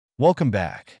Welcome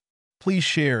back. Please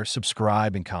share,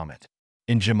 subscribe, and comment.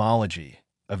 In gemology,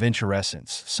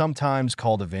 Aventurescence, sometimes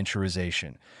called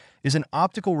aventurization, is an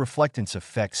optical reflectance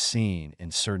effect seen in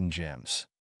certain gems.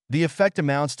 The effect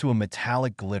amounts to a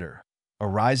metallic glitter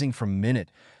arising from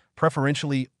minute,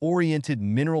 preferentially oriented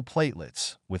mineral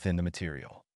platelets within the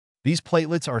material. These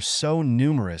platelets are so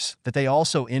numerous that they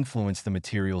also influence the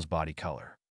material's body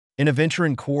color. In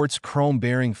aventurine quartz,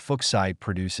 chrome-bearing fuchsite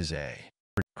produces a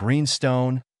green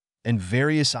stone, and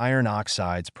various iron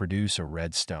oxides produce a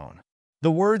red stone.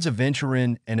 The words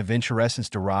aventurine and aventurescence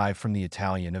derive from the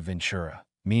Italian avventura,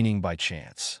 meaning by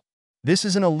chance. This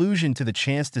is an allusion to the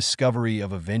chance discovery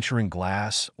of aventurine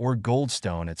glass or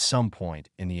goldstone at some point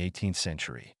in the 18th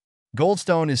century.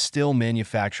 Goldstone is still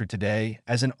manufactured today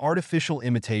as an artificial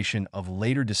imitation of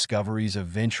later discoveries of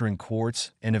aventurine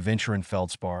quartz and aventurine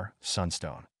feldspar,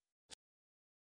 sunstone.